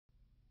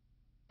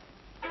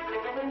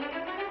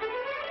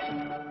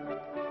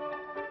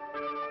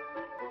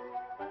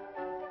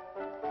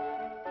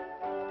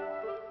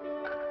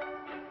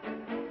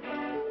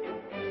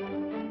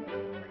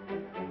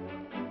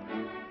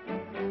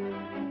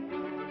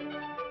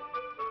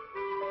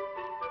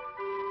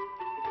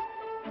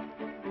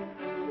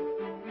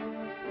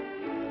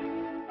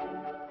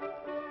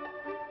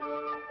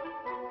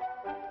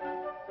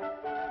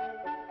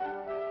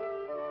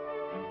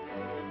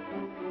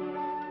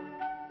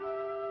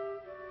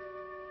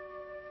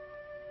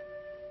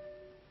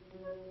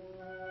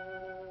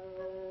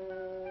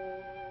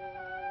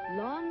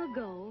Long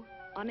ago,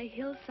 on a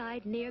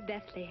hillside near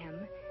Bethlehem,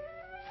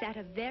 sat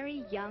a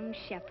very young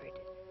shepherd,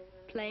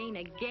 playing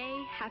a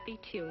gay, happy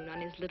tune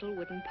on his little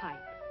wooden pipe.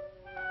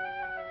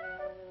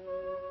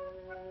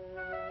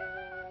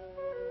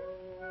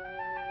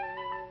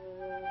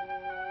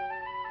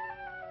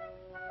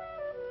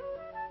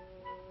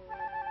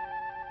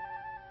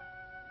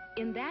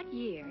 In that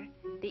year,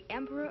 the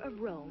Emperor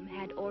of Rome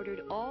had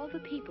ordered all the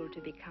people to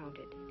be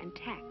counted and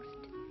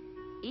taxed,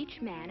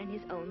 each man in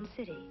his own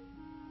city.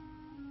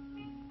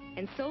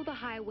 And so the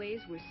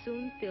highways were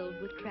soon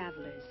filled with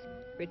travelers,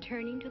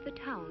 returning to the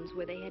towns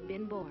where they had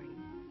been born.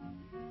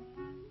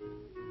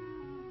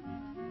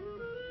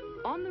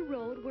 On the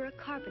road were a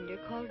carpenter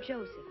called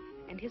Joseph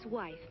and his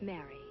wife,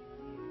 Mary.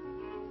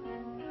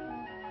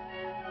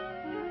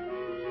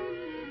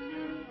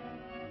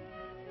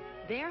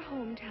 Their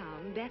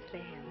hometown,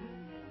 Bethlehem,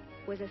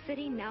 was a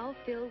city now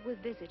filled with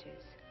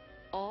visitors,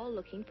 all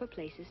looking for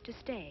places to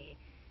stay.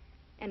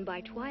 And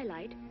by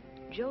twilight,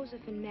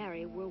 Joseph and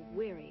Mary were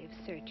weary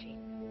of searching.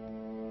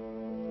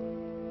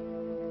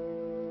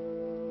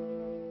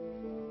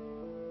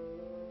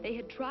 They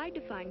had tried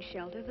to find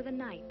shelter for the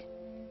night,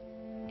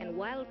 and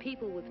while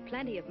people with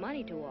plenty of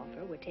money to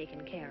offer were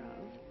taken care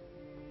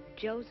of,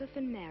 Joseph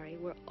and Mary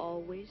were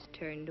always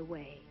turned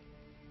away.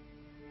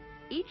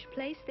 Each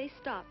place they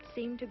stopped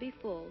seemed to be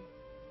full.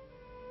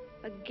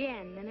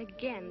 Again and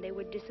again they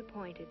were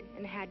disappointed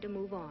and had to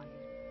move on.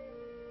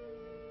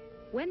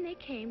 When they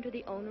came to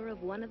the owner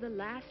of one of the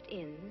last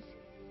inns,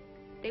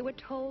 they were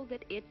told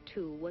that it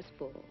too was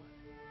full.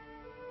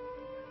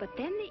 But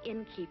then the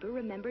innkeeper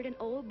remembered an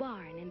old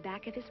barn in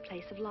back of his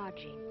place of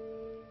lodging.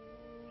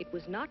 It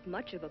was not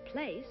much of a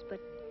place,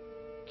 but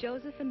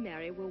Joseph and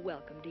Mary were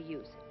welcome to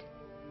use it.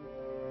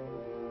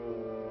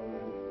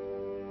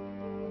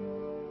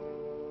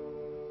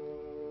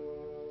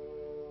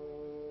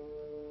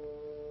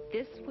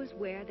 This was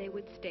where they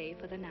would stay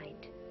for the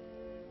night.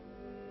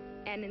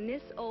 And in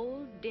this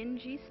old,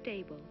 dingy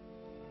stable,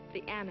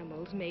 the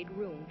animals made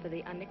room for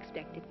the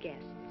unexpected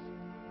guests.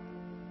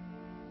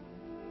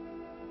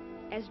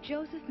 As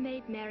Joseph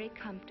made Mary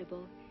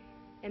comfortable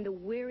and the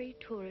weary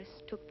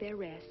tourists took their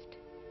rest,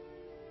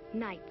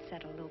 night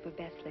settled over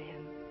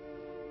Bethlehem.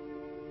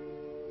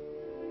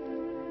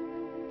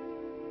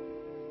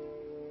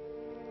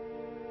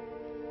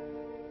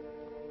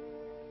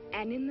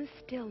 And in the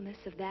stillness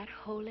of that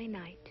holy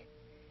night,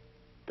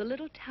 the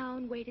little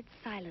town waited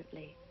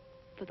silently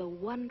for the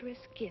wondrous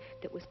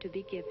gift that was to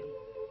be given.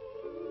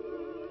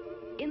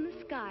 In the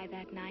sky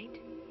that night,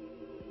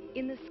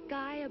 in the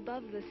sky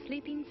above the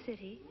sleeping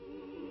city,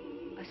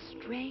 a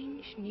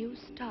strange new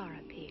star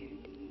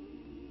appeared,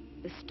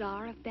 the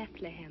Star of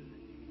Bethlehem,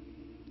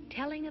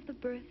 telling of the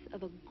birth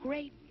of a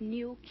great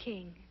new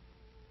king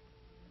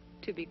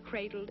to be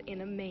cradled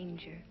in a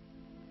manger.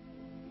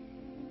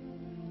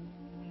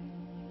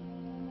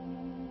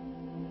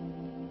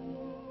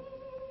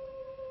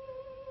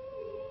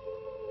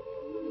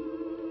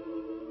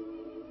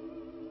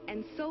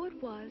 And so it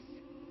was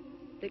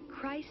that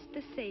Christ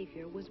the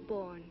Savior was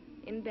born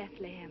in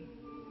Bethlehem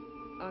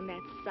on that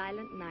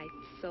silent night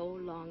so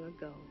long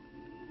ago.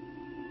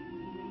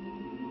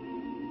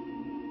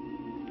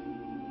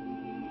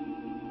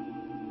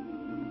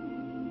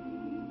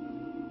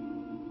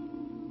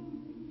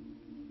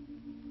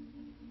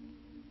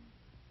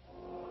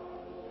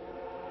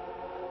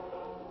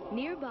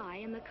 Nearby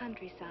in the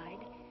countryside,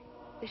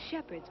 the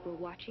shepherds were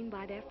watching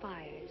by their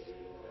fires.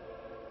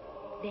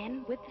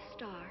 Then, with the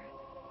star,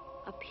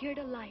 appeared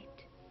a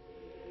light,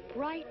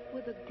 bright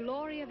with the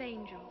glory of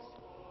angels,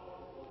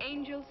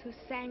 angels who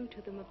sang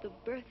to them of the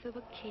birth of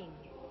a king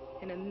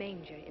in a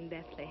manger in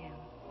Bethlehem.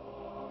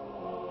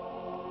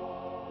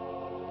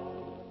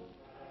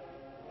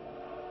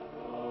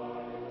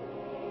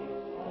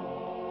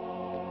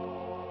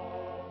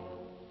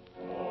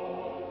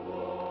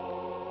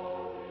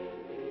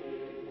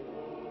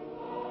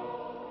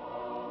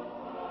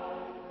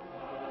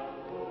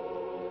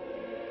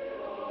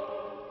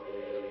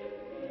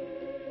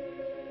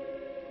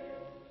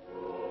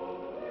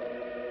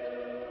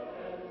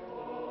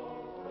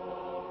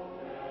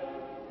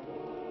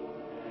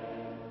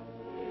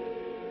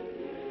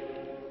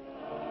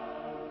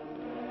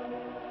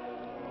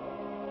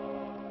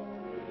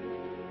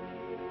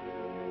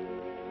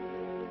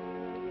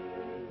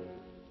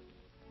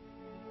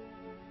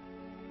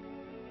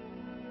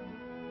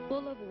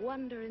 Full of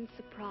wonder and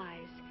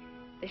surprise,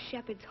 the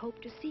shepherds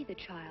hoped to see the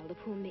child of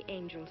whom the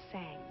angels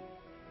sang.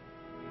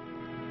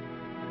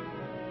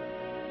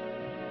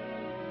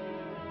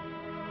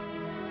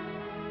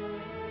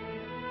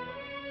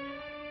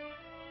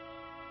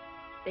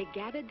 They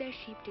gathered their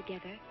sheep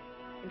together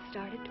and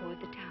started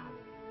toward the town.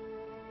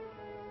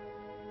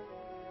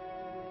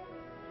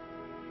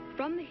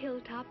 From the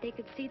hilltop they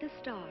could see the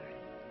star,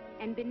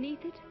 and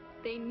beneath it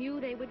they knew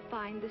they would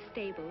find the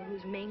stable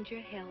whose manger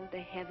held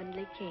the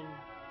heavenly king.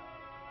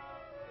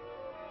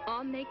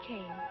 On they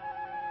came,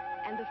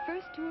 and the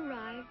first to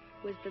arrive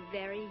was the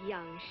very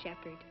young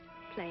shepherd,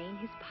 playing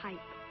his pipe.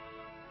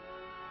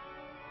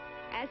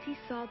 As he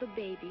saw the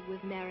baby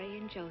with Mary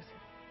and Joseph,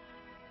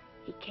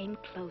 he came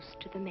close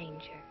to the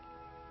manger.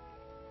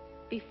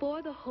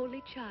 Before the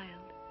holy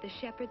child, the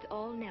shepherds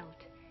all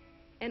knelt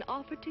and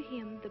offered to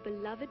him the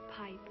beloved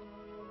pipe,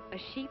 a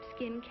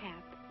sheepskin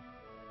cap,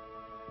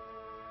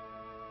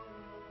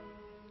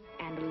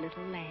 and a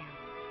little lamb.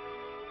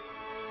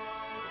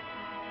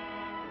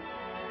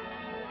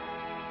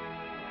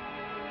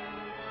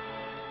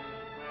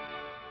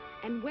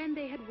 And when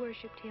they had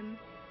worshipped him,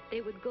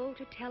 they would go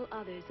to tell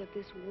others of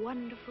this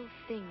wonderful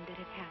thing that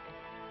had happened.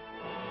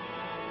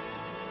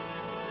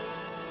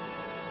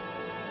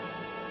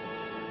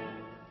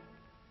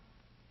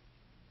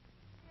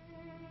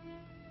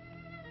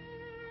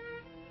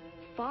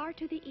 Far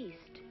to the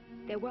east,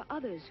 there were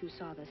others who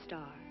saw the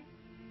star.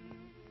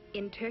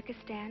 In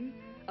Turkestan,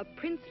 a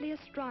princely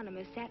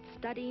astronomer sat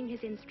studying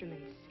his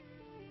instruments.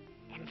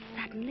 And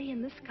suddenly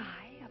in the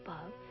sky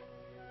above,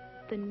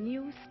 the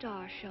new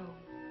star shone.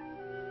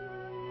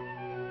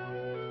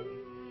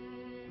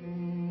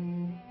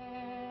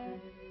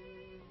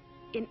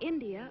 In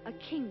India, a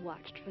king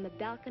watched from the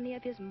balcony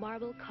of his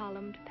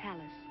marble-columned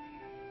palace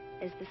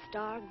as the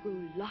star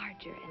grew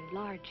larger and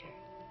larger.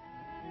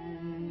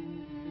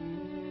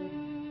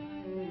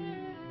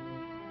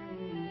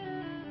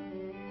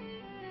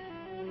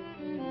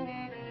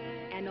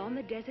 And on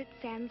the desert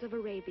sands of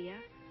Arabia,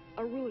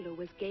 a ruler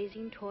was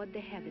gazing toward the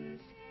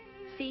heavens,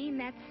 seeing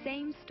that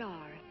same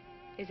star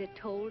as it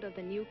told of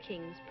the new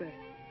king's birth.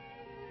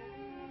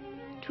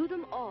 To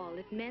them all,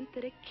 it meant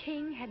that a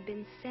king had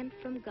been sent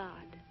from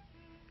God,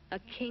 a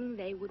king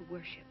they would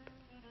worship.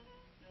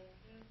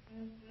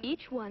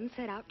 Each one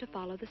set out to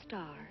follow the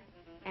star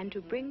and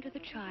to bring to the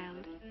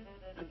child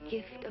a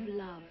gift of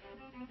love.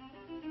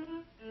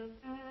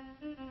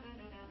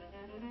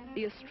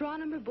 The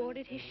astronomer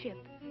boarded his ship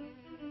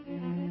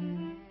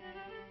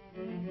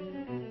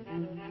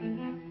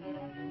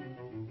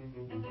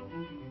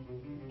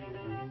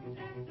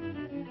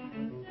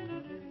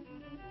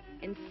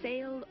and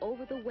sailed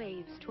over the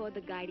waves toward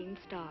the guiding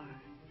star.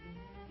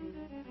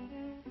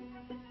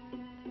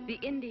 The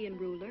Indian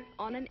ruler,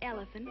 on an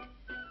elephant,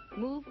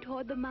 moved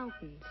toward the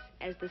mountains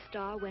as the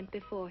star went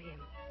before him.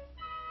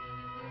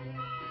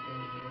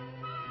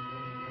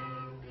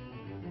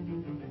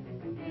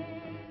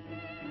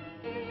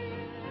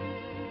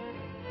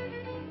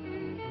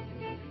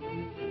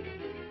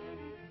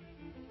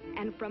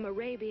 And from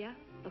Arabia,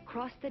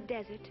 across the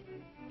desert,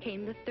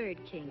 came the third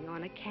king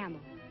on a camel.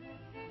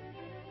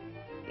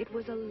 It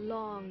was a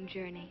long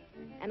journey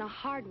and a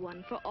hard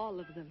one for all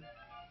of them.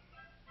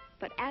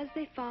 But as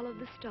they followed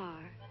the star,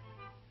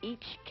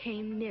 each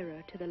came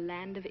nearer to the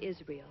land of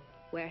Israel,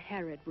 where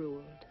Herod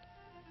ruled.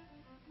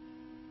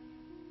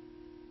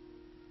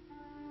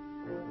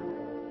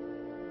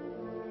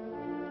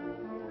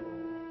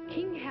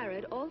 King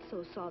Herod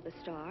also saw the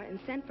star and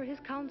sent for his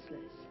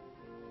counselors.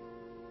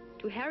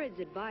 To Herod's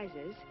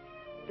advisors,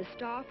 the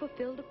star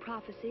fulfilled a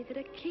prophecy that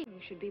a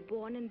king should be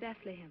born in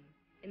Bethlehem,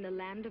 in the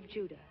land of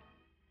Judah.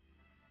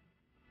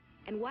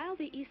 And while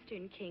the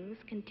eastern kings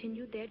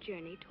continued their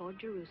journey toward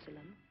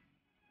Jerusalem,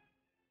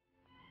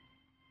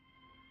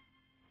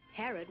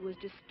 Herod was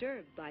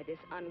disturbed by this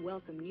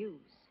unwelcome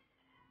news.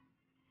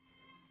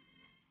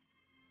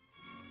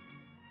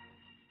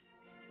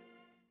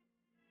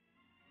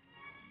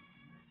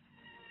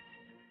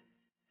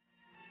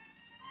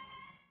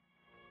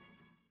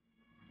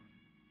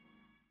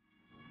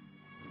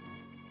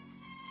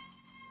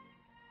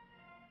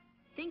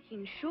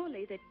 Thinking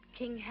surely that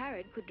King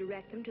Herod could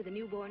direct them to the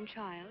newborn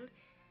child,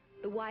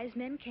 the wise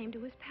men came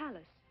to his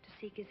palace to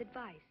seek his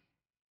advice.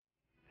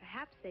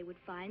 Perhaps they would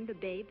find the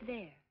babe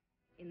there,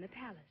 in the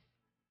palace.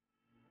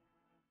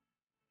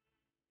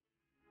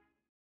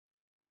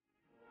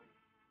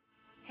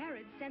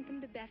 Herod sent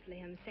them to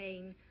Bethlehem,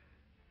 saying,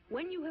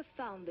 "When you have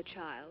found the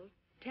child,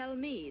 tell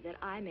me that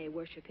I may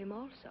worship him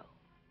also."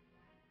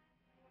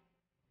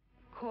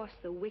 Of course,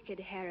 the wicked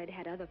Herod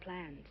had other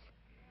plans,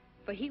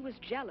 for he was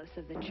jealous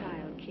of the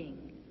child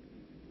king.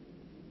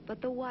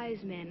 But the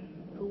wise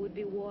men, who would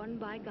be warned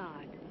by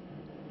God,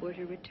 were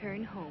to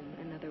return home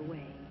another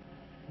way.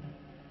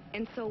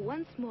 And so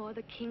once more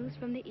the kings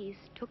from the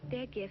east took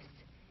their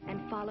gifts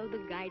and followed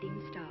the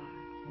guiding star.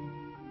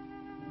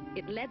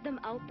 It led them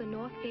out the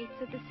north gates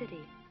of the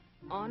city,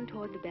 on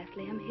toward the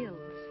Bethlehem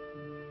hills.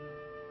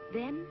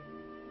 Then,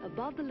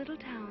 above the little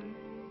town,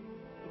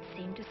 it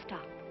seemed to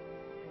stop.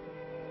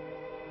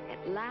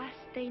 At last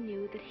they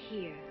knew that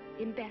here,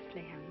 in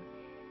Bethlehem,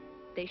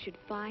 they should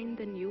find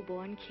the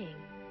newborn king.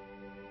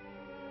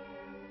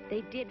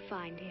 They did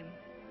find him,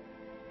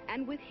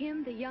 and with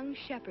him the young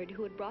shepherd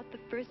who had brought the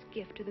first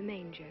gift to the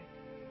manger.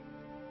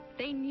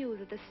 They knew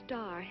that the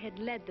star had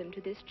led them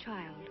to this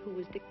child who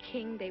was the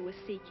king they were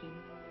seeking.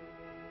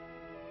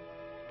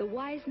 The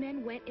wise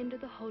men went into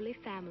the Holy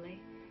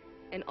Family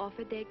and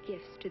offered their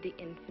gifts to the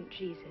infant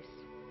Jesus.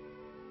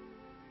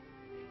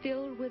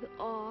 Filled with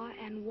awe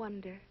and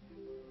wonder,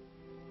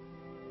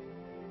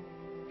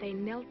 they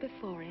knelt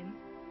before him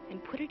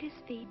and put at his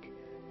feet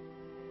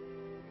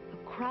a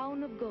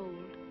crown of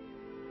gold,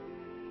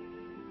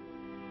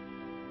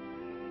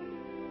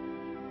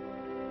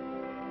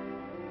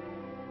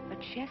 a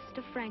chest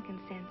of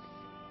frankincense,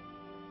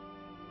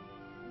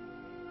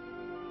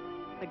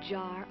 a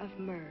jar of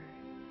myrrh.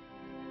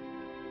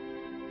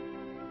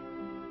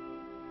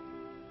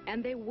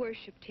 And they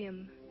worshipped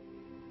him,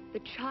 the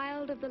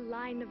child of the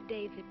line of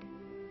David,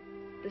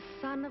 the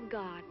Son of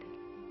God,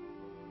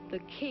 the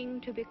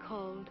King to be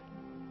called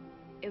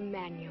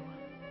Emmanuel.